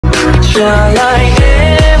trả lại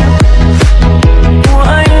em của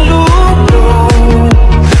anh lúc đầu.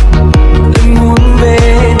 Anh muốn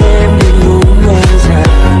bên em đến lúc ngày già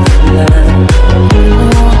là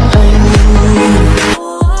của anh.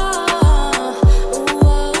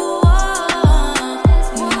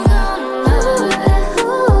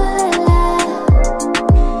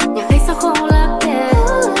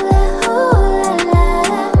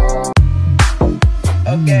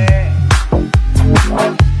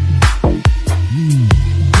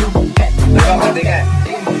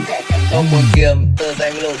 Không muốn kiếm tờ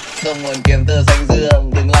danh lục, không muốn kiếm tờ danh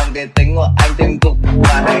dương. Đừng làm cái tính của anh thêm cục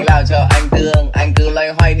và hãy làm cho anh thương. Anh cứ loay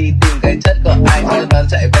hoay đi tìm cái chất của ai chứ nó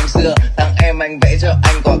chạy quanh xưa. Thằng em anh vẽ cho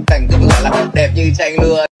anh có cảnh cứ gọi là đẹp như tranh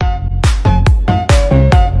luôn.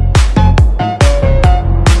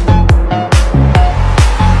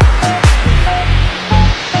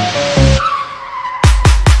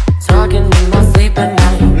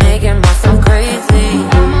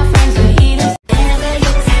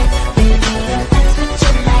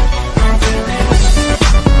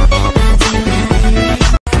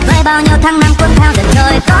 Bao nhiêu tháng năm cuốn theo dần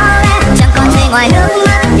rồi có lẽ chẳng còn gì ngoài nước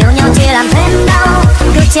mắt, yêu nhau chỉ làm thêm đau,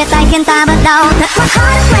 cứ chia tay khiến ta bớt đau, thật quá khó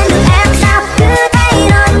để quên được em sao, cứ thấy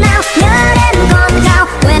nôn nao nhớ đến con cao,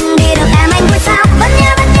 quên đi được em anh vui sao, vẫn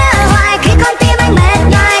nhớ hoài khi con tim anh mệt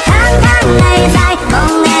nhoài, tháng tháng ngày dài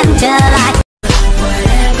mong em trở lại.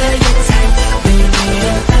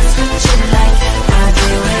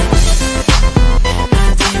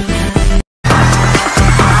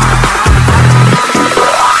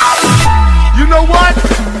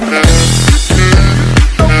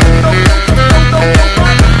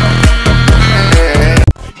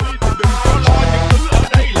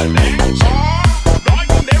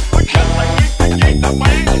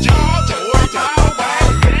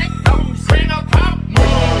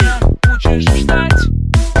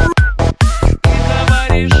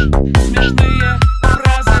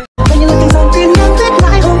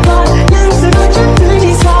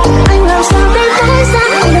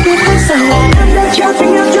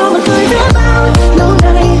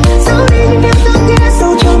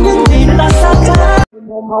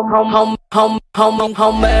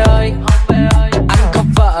 Không mẹ ơi, anh có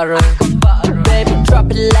vợ rồi. Baby drop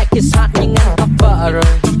it like it's hot nhưng anh có vợ rồi.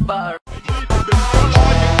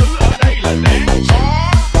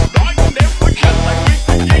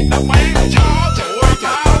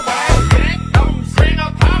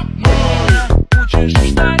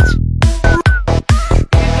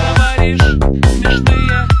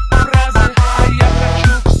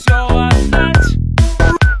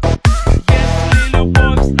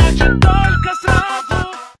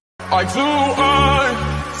 I flew high,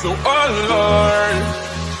 so alive.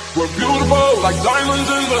 We're beautiful like diamonds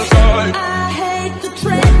in the sky. I hate the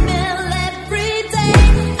treadmill every day.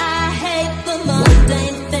 I hate the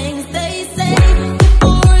mundane things they say.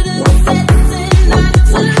 Before the sets in, not to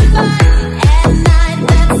fight. At night,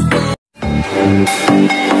 that's when.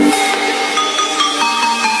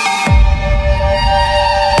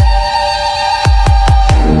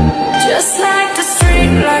 Just like the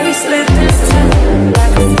street lights lit this town,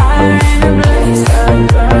 like a fire in a blaze that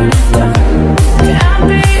burns down. Can't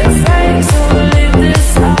be afraid to leave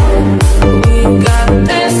this out. We got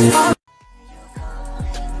this far.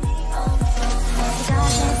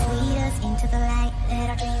 Lead us into the light. Let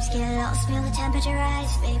our dreams get lost. Feel the temperature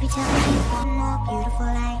rise. Baby, tell me one more beautiful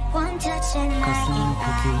light. One touch and I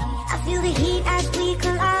feel the heat as we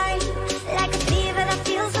collide. Like a fever that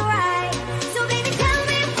feels alright. So baby, tell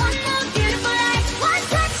me one more beautiful light. One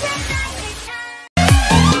touch and I ignite.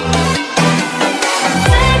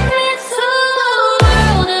 Take me to a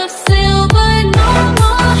world of silver. No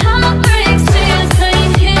more heartbreaks, tears,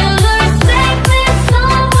 painkillers. Take me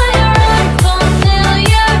somewhere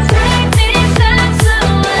unfamiliar. Take me back to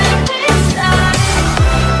when we started.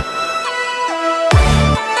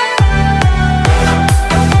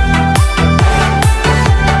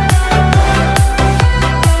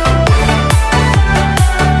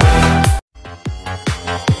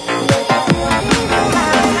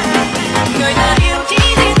 Người ta yêu chỉ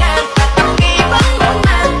dễ dàng, tâm kỳ vẫn muộn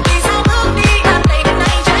màng. Vì sao bước đi tan tay đến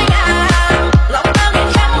nay trái ngang. Lòng ta nên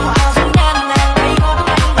trắng hoa dung nhan nàng. Đây có đúng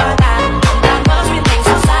anh và nàng. Lòng ta ngỡ duyên tình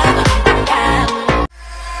sao xa tận tâm can.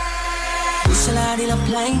 Usala đi lấp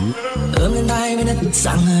lánh, ôm lên tay bên đất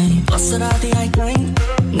dạng người. Maserati hai cánh,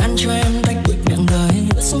 ngăn cho em tách biệt miệng đời.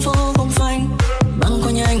 Bước xuống phố không phanh, băng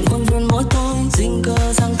qua nhanh khuôn viên mỗi tối. Dinh cơ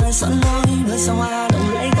sang tay sẵn lối, nơi sao hoa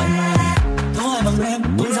đông lẫy quanh người. Tấu hỏi bằng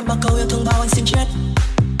em, buông ra bao câu yêu thương bao anh xin chết.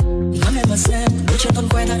 Ngắm em mà xem, đôi chân thân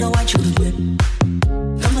quen đã đâu ai chịu được biết.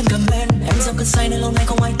 Cảm ơn cầm bên, em gieo cơn say nên lâu nay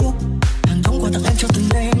không ai tiếc. Hàng thông qua tặng em cho từng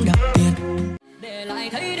đêm đặc biệt.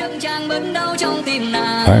 chàng vẫn đau trong tim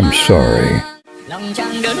nàng. I'm sorry. Lòng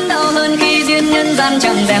chàng đớn đau hơn khi duyên nhân gian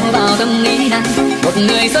chẳng gieo vào tâm lý nàng. Một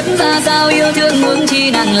người xuất gia sao yêu thương muốn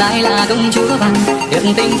chi nàng lại là công chúa vàng. Tuyệt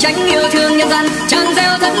tình tránh yêu thương nhân gian chàng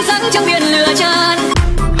gieo thân sắc trong biển lửa tràn.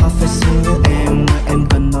 Họ phải xin với em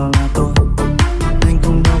cần đó là tôi. Anh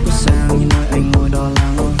không đâu có sao như nói anh ngồi đó là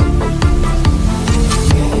ngồi.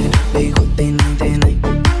 Nghe đây gọi tên anh.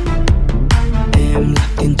 Em là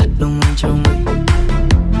tên thật đông anh trong anh.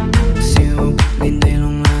 Siêu bên đây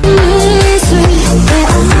lòng anh. Về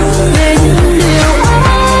anh, về những điều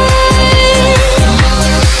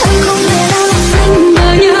anh không thể nào làm anh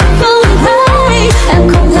mà như không thấy. Em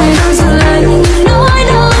không thể bao giờ anh nói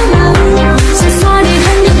đâu nào. Sẽ xóa đi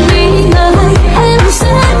hết những nghi ngờ. Em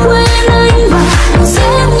sẽ quên anh và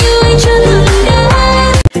sẽ như anh chưa từng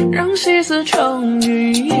đến. 让细丝成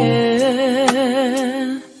雨夜，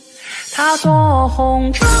他做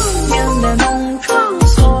红妆，面带浓妆，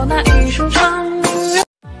锁那一声长。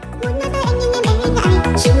 Muốn nói với anh nhưng em ngại.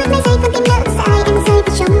 Chỉ mất mấy giây con tim lỡ dại. Anh rơi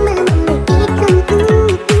vào trong mơ mộng được biết không?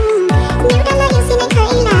 Nếu đã là yêu xin anh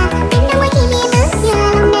hãy là. Đừng đâu mỗi khi em ước nhớ.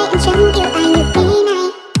 Lâu nay em chẳng yêu ai như thế này.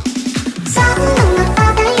 Gió nồng ngọt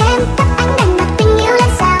vào tới em. Tóc anh đành mặc tình yêu lên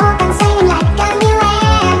sao. Càng say em lại càng yêu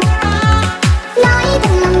em. Nói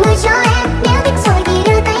từng lòng mơ cho em. Nếu biết rồi thì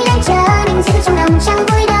đưa tay lên chờ. Mình giữ trong lòng chẳng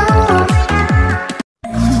vui đâu.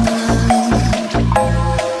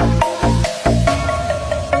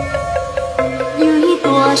 Như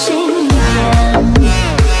tua sinh nhạc.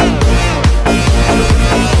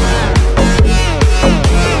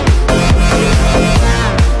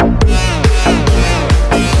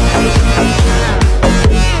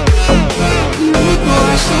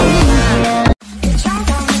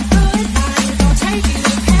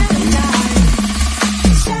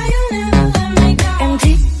 Em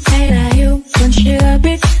thích hay là yêu còn chưa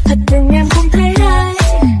biết. Thật tình em không thấy ai.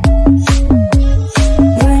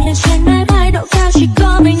 Vươn lên trên mái bay độ cao chỉ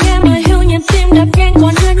có mình em mới hiểu nhịp tim đập nhanh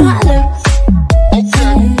còn hơn hỏa lực. Anh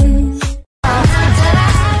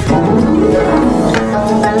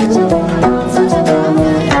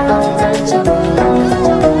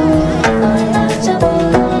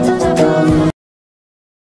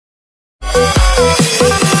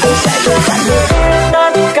sẽ đưa bạn đến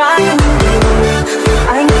tất cả những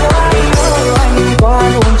điều anh quá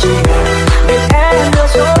luôn chỉ để em đưa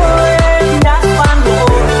dối em đã phản bội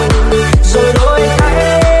rồi đổi thay.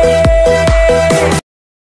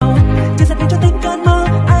 Chưa dành cho tình cơn mơ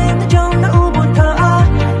anh đã trong nỗi buồn thơ.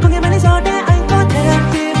 Có nghe mấy lý do để anh có thể làm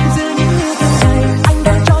tim giữa những yêu thương này. Anh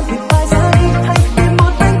đã chọn việc phải ra đi hay tìm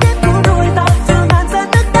một anh tiếp của đôi ta. Giờ ngàn sẽ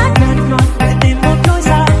tất cả ngàn ngọt để tìm một lối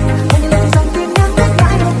ra. Có những lời rằng tim em tất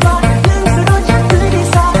ngại một đoạn nhưng giờ đôi chân cứ đi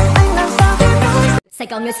xa. Anh làm sao biết nói. Sài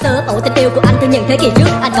Gòn ngày xưa, ổ tình yêu của anh từ những thế kỷ trước.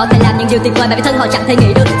 Anh có thể làm những điều tuyệt vời mà bản thân họ chẳng thể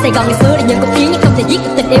nghĩ được. Sài Gòn ngày xưa là những cuộc chiến nhưng không thể giết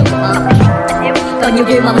được tình yêu. Còn nhiều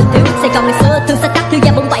điều mà mình thiếu. Sài Gòn ngày xưa thương xa cắt, thương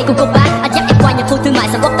gia bóng bẩy cùng cô bác. Anh dắt em qua nhà khu thương mại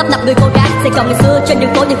sầm uất tấp nập người cô gái. Sài Gòn ngày xưa trên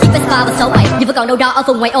đường phố những chiếc Vespa và 67 nhưng vẫn còn đâu đó ở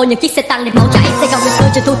vùng ngoại ô những chiếc xe tăng đẹp máu chảy. Sài Gòn ngày xưa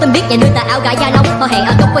trên thu tinh biết nhẹ nuôi tà áo gái da nóng. Họ hẹn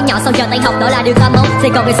ở góc quán nhỏ sau giờ tan học đó là điều ta mong. Sài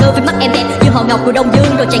Gòn ngày xưa với mắt em đẹp như hồ ngọc của Đông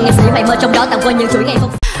Dương rồi tràn nghệ sĩ mày mơ trong đó tặng quên những chuỗi ngày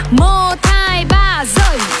phong. 1, 2, 3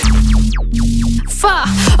 rơi.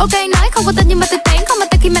 Ok nói không có tên nhưng mà thực tế không mà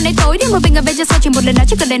từ khi mà nãy tối đi một mình ở bên trên sau chỉ một lần nói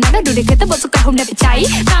chỉ cần để nói là đủ để khiến tất bộ xung quanh hôm nay bị cháy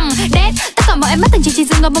căng đét. Tất cả mọi em mất tình chỉ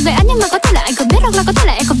dừng ở một người ăn nhưng mà có thể là anh không biết hoặc là có thể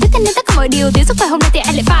là em không thích thế nên tất cả mọi điều tiếp xúc phải hôm nay thì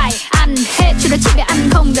anh lại phải ăn hết cho đó chỉ để ăn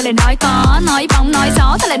không để lại nói có nói bóng nói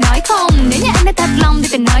gió ta lại nói không. Nếu như anh đã thật lòng thì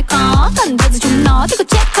phải nói có thần thật rồi chúng nó thì có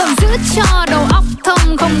chết không. Giữ cho đầu óc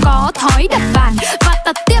thông không có thói đập bàn và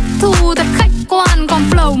ta tiếp thu thật khách quan còn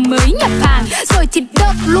flow mới nhập hàng rồi thì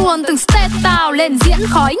đớp luôn từng step tao lên diễn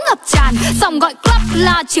khói ngập tràn. Dòng gọi club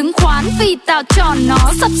là chứng khoán vì tao cho nó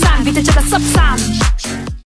sập sàn vì tao cho nó sập sàn.